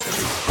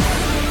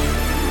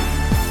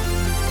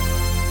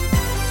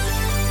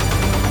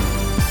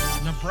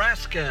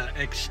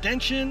Nebraska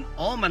Extension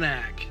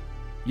Almanac.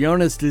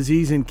 Johne's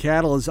disease in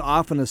cattle is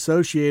often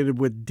associated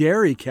with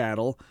dairy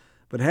cattle,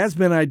 but has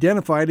been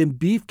identified in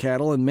beef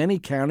cattle in many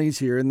counties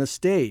here in the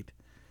state.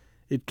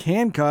 It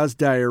can cause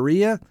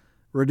diarrhea,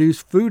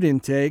 reduced food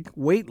intake,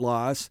 weight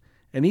loss,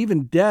 and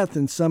even death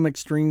in some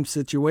extreme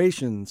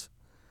situations.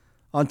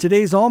 On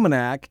today's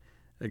Almanac,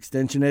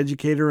 Extension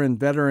educator and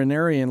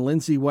veterinarian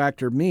Lyndsay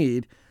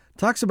Waechter-Mead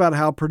talks about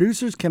how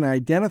producers can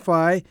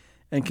identify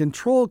and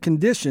control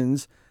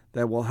conditions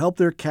that will help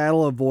their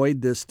cattle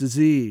avoid this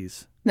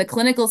disease. The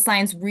clinical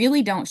signs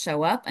really don't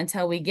show up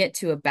until we get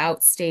to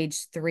about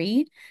stage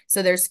 3.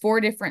 So there's 4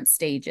 different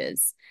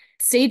stages.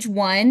 Stage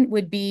 1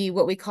 would be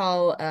what we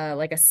call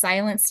like a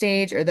silent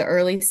stage or the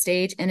early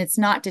stage, and it's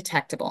not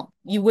detectable.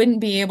 You wouldn't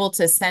be able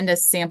to send a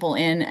sample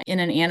in an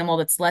animal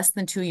that's less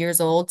than 2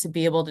 years old to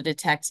be able to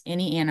detect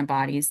any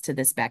antibodies to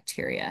this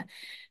bacteria.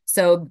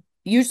 So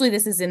usually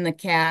this is in the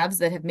calves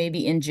that have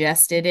maybe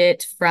ingested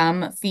it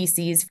from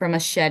feces from a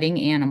shedding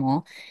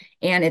animal,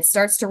 and it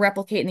starts to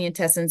replicate in the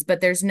intestines,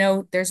 but there's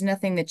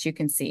nothing that you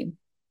can see.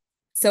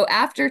 So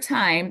after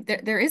time,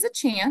 there is a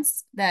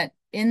chance that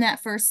in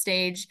that first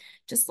stage,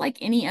 just like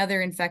any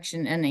other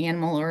infection an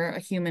animal or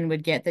a human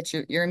would get, that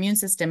your immune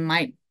system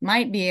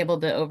might be able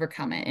to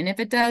overcome it. And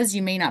if it does,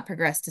 you may not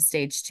progress to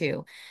stage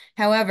 2.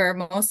 However,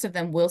 most of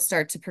them will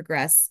start to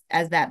progress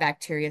as that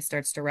bacteria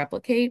starts to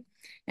replicate.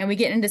 And we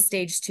get into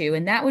stage 2,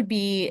 and that would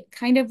be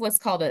kind of what's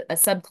called a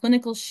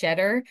subclinical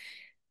shedder,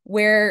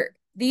 where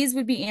these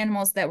would be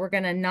animals that we're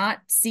going to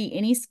not see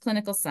any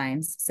clinical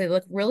signs. So they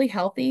look really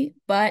healthy,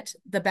 but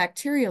the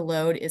bacteria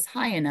load is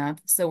high enough,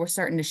 so we're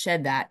starting to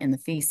shed that in the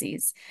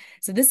feces.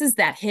 So this is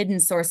that hidden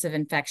source of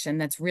infection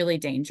that's really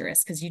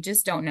dangerous because you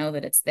just don't know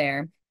that it's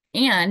there.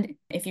 And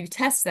if you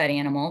test that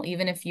animal,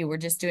 even if you were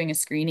just doing a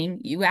screening,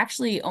 you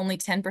actually only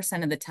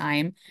 10% of the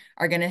time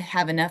are going to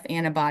have enough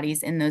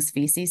antibodies in those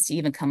feces to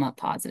even come up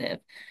positive.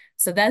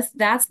 So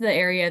that's the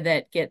area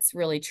that gets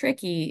really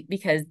tricky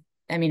because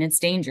it's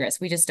dangerous.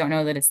 We just don't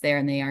know that it's there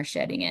and they are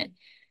shedding it.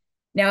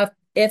 Now,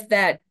 if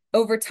that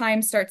over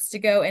time starts to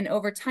go, and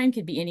over time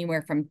could be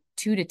anywhere from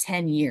 2 to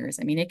 10 years.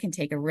 It can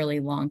take a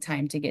really long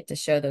time to get to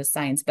show those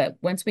signs. But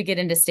once we get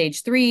into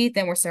stage 3,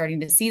 then we're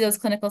starting to see those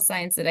clinical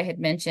signs that I had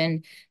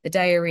mentioned, the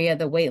diarrhea,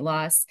 the weight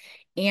loss,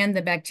 and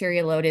the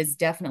bacteria load is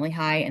definitely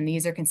high. And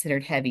these are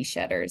considered heavy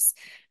shedders.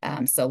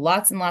 So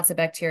lots and lots of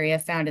bacteria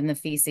found in the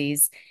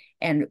feces.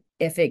 And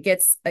if it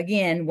gets,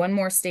 again, one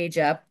more stage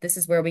up, this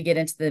is where we get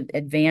into the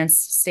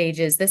advanced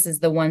stages. This is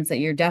the ones that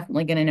you're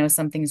definitely going to know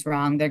something's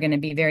wrong. They're going to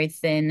be very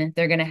thin.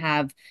 They're going to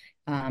have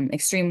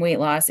extreme weight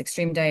loss,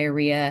 extreme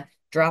diarrhea,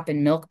 drop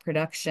in milk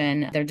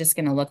production. They're just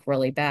going to look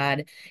really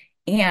bad.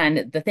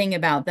 And the thing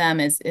about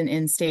them is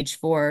in stage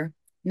 4,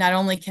 not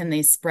only can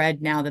they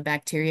spread now the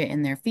bacteria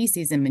in their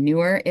feces and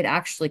manure, it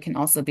actually can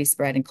also be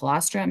spread in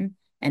colostrum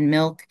and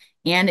milk,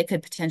 and it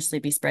could potentially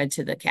be spread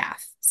to the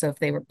calf. So if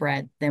they were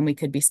bred, then we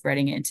could be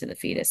spreading it into the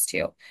fetus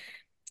too.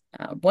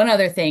 One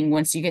other thing,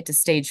 once you get to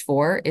stage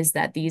 4, is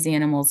that these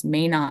animals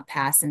may not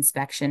pass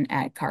inspection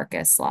at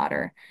carcass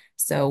slaughter.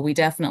 So we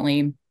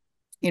definitely,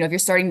 if you're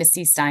starting to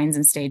see signs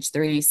in stage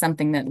 3,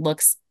 something that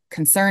looks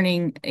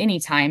concerning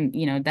anytime,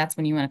 that's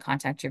when you want to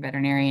contact your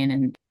veterinarian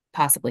and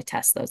possibly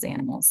test those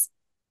animals.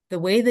 The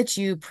way that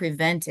you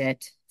prevent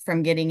it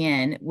from getting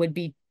in would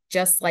be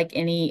just like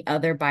any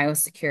other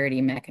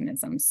biosecurity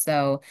mechanism.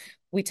 So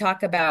we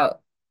talk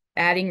about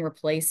adding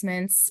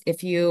replacements.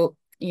 If you're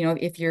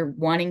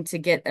wanting to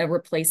get a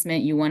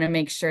replacement, you want to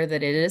make sure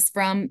that it is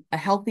from a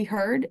healthy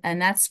herd. And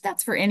that's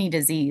for any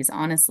disease,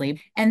 honestly.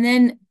 And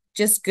then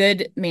just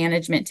good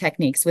management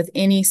techniques with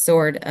any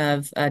sort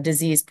of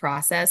disease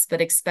process, but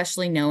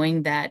especially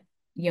knowing that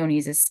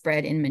Johne's is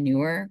spread in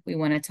manure. We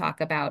want to talk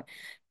about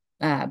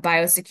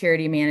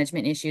biosecurity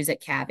management issues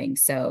at calving.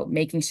 So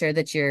making sure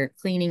that you're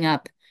cleaning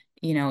up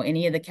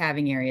any of the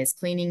calving areas,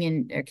 cleaning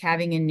in or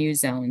calving in new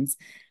zones.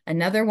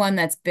 Another one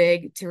that's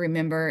big to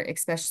remember,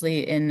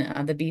 especially in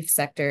the beef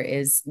sector,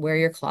 is where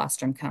your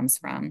colostrum comes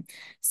from.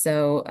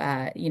 So,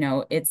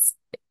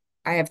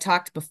 I have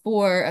talked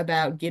before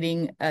about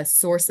getting a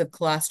source of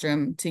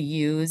colostrum to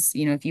use.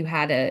 If you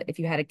had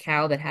a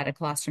cow that had a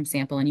colostrum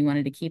sample and you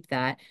wanted to keep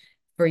that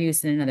for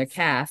use in another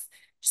calf,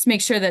 just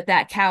make sure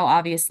that cow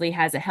obviously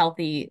has a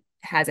healthy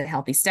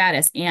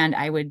status. And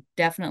I would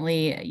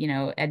definitely,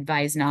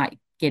 advise not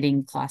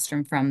getting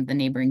colostrum from the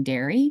neighboring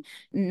dairy.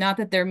 Not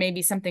that there may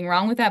be something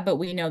wrong with that, but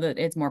we know that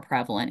it's more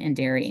prevalent in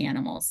dairy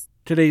animals.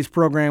 Today's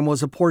program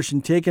was a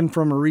portion taken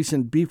from a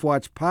recent Beef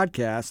Watch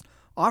podcast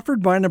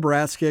offered by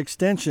Nebraska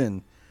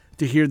Extension.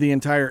 To hear the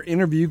entire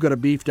interview, go to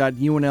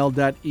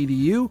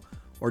beef.unl.edu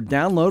or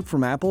download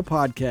from Apple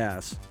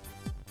Podcasts.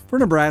 For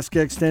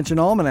Nebraska Extension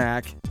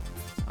Almanac,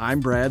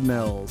 I'm Brad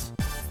Mills.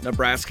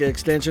 Nebraska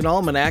Extension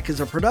Almanac is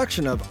a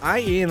production of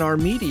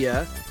IANR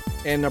Media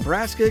and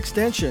Nebraska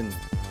Extension.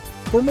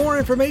 For more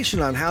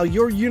information on how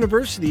your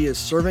university is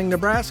serving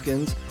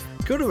Nebraskans,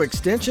 go to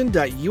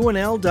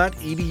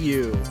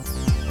extension.unl.edu.